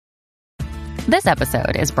This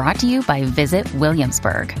episode is brought to you by Visit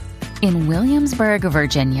Williamsburg. In Williamsburg,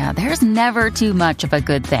 Virginia, there's never too much of a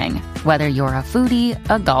good thing. Whether you're a foodie,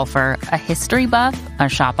 a golfer, a history buff, a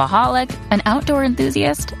shopaholic, an outdoor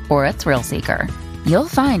enthusiast, or a thrill seeker, you'll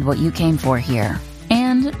find what you came for here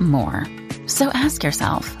and more. So ask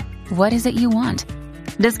yourself, what is it you want?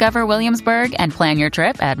 Discover Williamsburg and plan your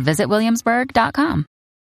trip at visitwilliamsburg.com.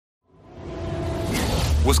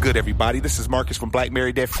 What's good, everybody? This is Marcus from Black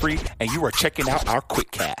Married Debt Free, and you are checking out our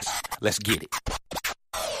QuickCast. Let's get it.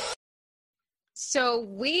 So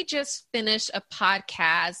we just finished a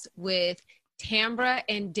podcast with Tambra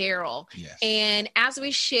and Daryl. Yes. And as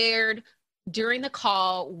we shared during the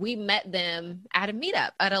call, we met them at a meetup,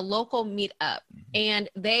 at a local meetup. Mm-hmm. And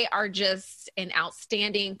they are just an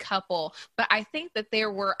outstanding couple. But I think that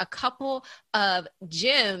there were a couple of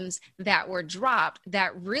gems that were dropped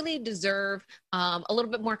that really deserve a little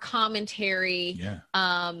bit more commentary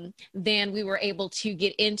than we were able to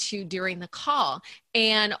get into during the call.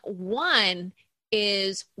 And one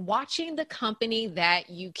is watching the company that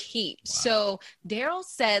you keep. Wow. So Daryl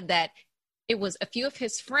said that it was a few of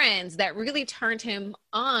his friends that really turned him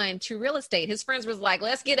on to real estate. His friends was like,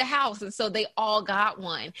 let's get a house. And so they all got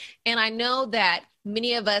one. And I know that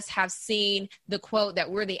many of us have seen the quote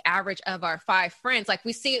that we're the average of our 5 friends. Like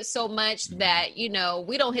we see it so much that, you know,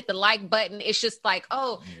 we don't hit the like button. It's just like,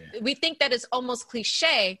 we think that it's almost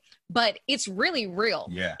cliche, but it's really real.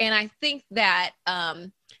 Yeah. And I think that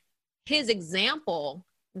his example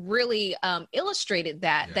really illustrated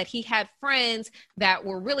that he had friends that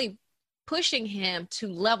were really pushing him to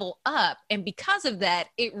level up. And because of that,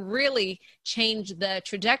 it really changed the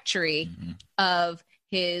trajectory of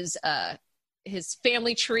his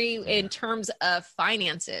family tree in terms of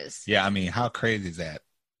finances. Yeah. I mean, how crazy is that?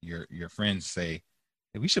 Your friends say,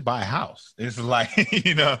 hey, we should buy a house. It's like,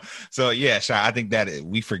 you know, so yeah, Shai, I think that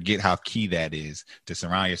we forget how key that is to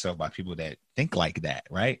surround yourself by people that think like that,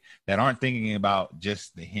 right? That aren't thinking about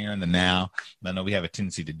just the here and the now. I know we have a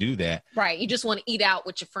tendency to do that. Right. You just want to eat out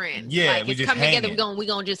with your friends. Yeah. Like, we it's just coming hanging. together. We're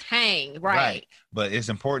going to just hang. Right. But it's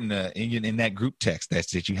important to, in that group text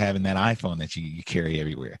that you have in that iPhone that you carry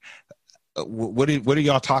everywhere. What are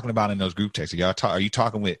y'all talking about in those group texts? Are you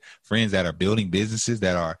talking with friends that are building businesses,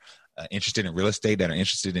 that are interested in real estate, that are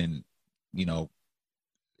interested in, you know,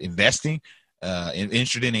 investing,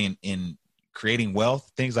 interested in creating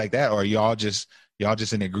wealth, things like that? Or are y'all just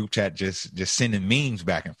in a group chat, just sending memes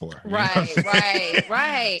back and forth?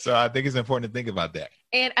 Right. So I think it's important to think about that.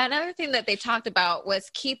 And another thing that they talked about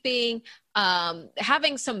was keeping,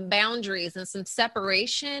 having some boundaries and some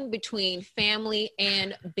separation between family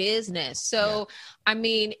and business. So, I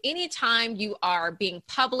mean, anytime you are being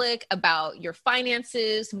public about your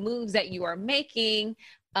finances, moves that you are making,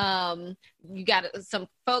 you got some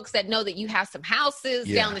folks that know that you have some houses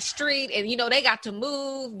down the street and, you know, they got to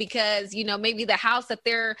move because, you know, maybe the house that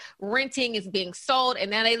they're renting is being sold and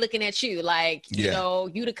now they looking at you like, you know,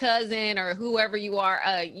 you the cousin or whoever you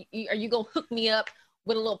are you going to hook me up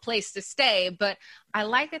with a little place to stay? But I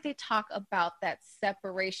like that they talk about that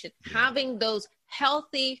separation, having those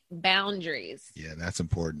healthy boundaries. Yeah, that's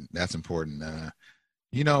important.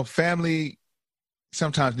 You know, family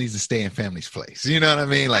sometimes needs to stay in family's place. You know what I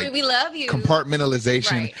mean? Like, we love you.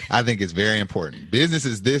 Compartmentalization, I think, is very important. Business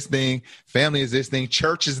is this thing, family is this thing,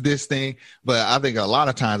 church is this thing. But I think a lot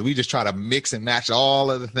of times we just try to mix and match all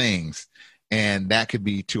of the things, and that could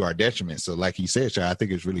be to our detriment. So like you said, Shai, I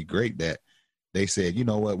think it's really great that they said, you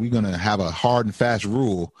know what, we're going to have a hard and fast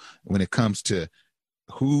rule when it comes to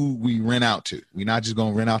who we rent out to. We're not just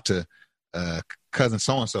going to rent out to cousin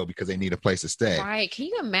so-and-so because they need a place to stay. Right. Can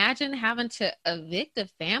you imagine having to evict a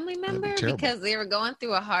family member because they were going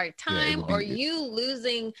through a hard time, or you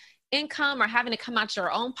losing income or having to come out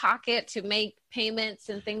your own pocket to make payments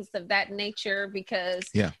and things of that nature because,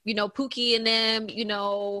 you know, Pookie and them, you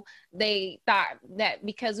know, they thought that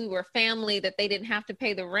because we were family that they didn't have to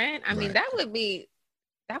pay the rent. I mean, that would be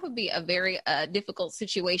a very difficult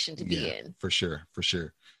situation to be in. For sure.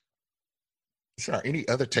 Sure. Any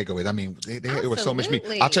other takeaways? I mean, there was so much.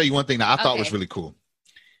 I'll tell you one thing that I thought was really cool.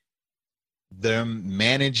 Them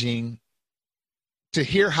managing, to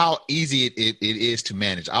hear how easy it is to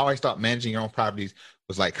manage. I always thought managing your own properties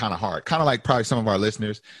was like kind of hard. Kind of like probably some of our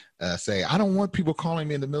listeners say, I don't want people calling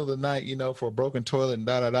me in the middle of the night, you know, for a broken toilet and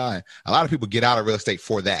da-da-da. And a lot of people get out of real estate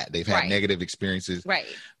for that. They've had negative experiences. Right.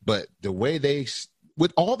 But the way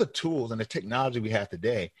with all the tools and the technology we have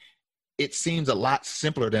today, it seems a lot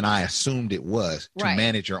simpler than I assumed it was to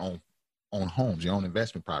manage your own own homes, your own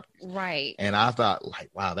investment properties. Right. And I thought, like,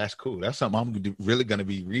 wow, that's cool. That's something I'm really going to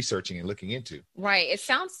be researching and looking into. Right. It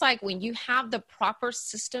sounds like when you have the proper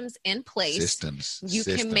systems in place, you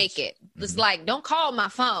can make it. It's like, don't call my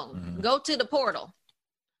phone. Go to the portal.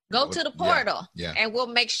 Go to the portal, and we'll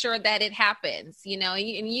make sure that it happens. You know,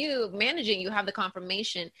 and you managing, you have the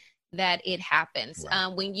confirmation that it happens. Right.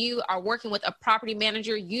 When you are working with a property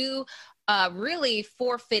manager, you really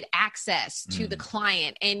forfeit access to the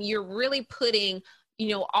client, and you're really putting, you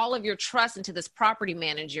know, all of your trust into this property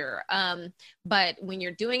manager. But when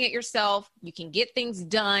you're doing it yourself, you can get things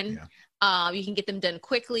done. You can get them done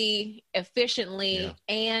quickly, efficiently,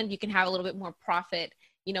 and you can have a little bit more profit,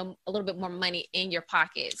 you know, a little bit more money in your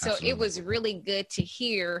pocket. So Absolutely. It was really good to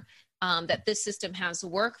hear that this system has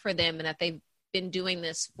worked for them and that they've been doing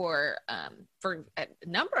this for a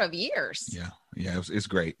number of years. Yeah, it's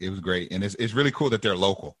great. It was great. And it's really cool that they're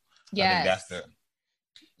local. Yes. I think that's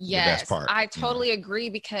the best part. I totally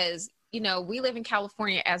agree, because, you know, we live in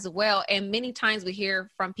California as well. And many times we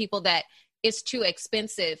hear from people that it's too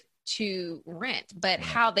expensive to rent, but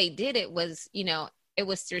how they did it was, you know, it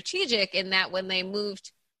was strategic in that when they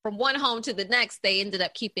moved from one home to the next, they ended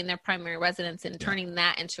up keeping their primary residence and turning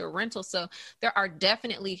that into a rental. So there are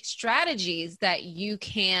definitely strategies that you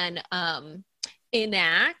can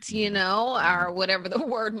enact, you know, or whatever the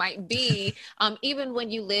word might be, even when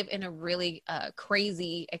you live in a really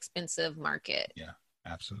crazy, expensive market. Yeah,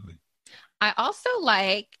 absolutely. I also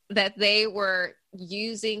like that they were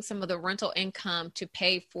using some of the rental income to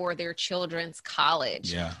pay for their children's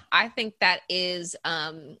college. Yeah. I think that is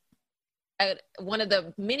one of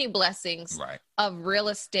the many blessings of real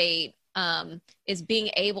estate, is being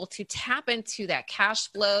able to tap into that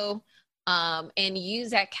cash flow and use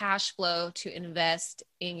that cash flow to invest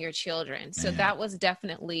in your children. So that was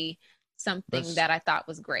definitely something that I thought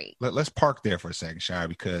was great. Let's park there for a second, Shire,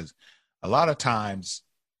 because a lot of times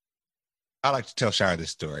I like to tell Shire this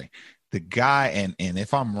story. The guy, and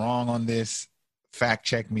if I'm wrong on this, fact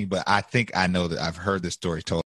check me, but I think I know that I've heard this story told.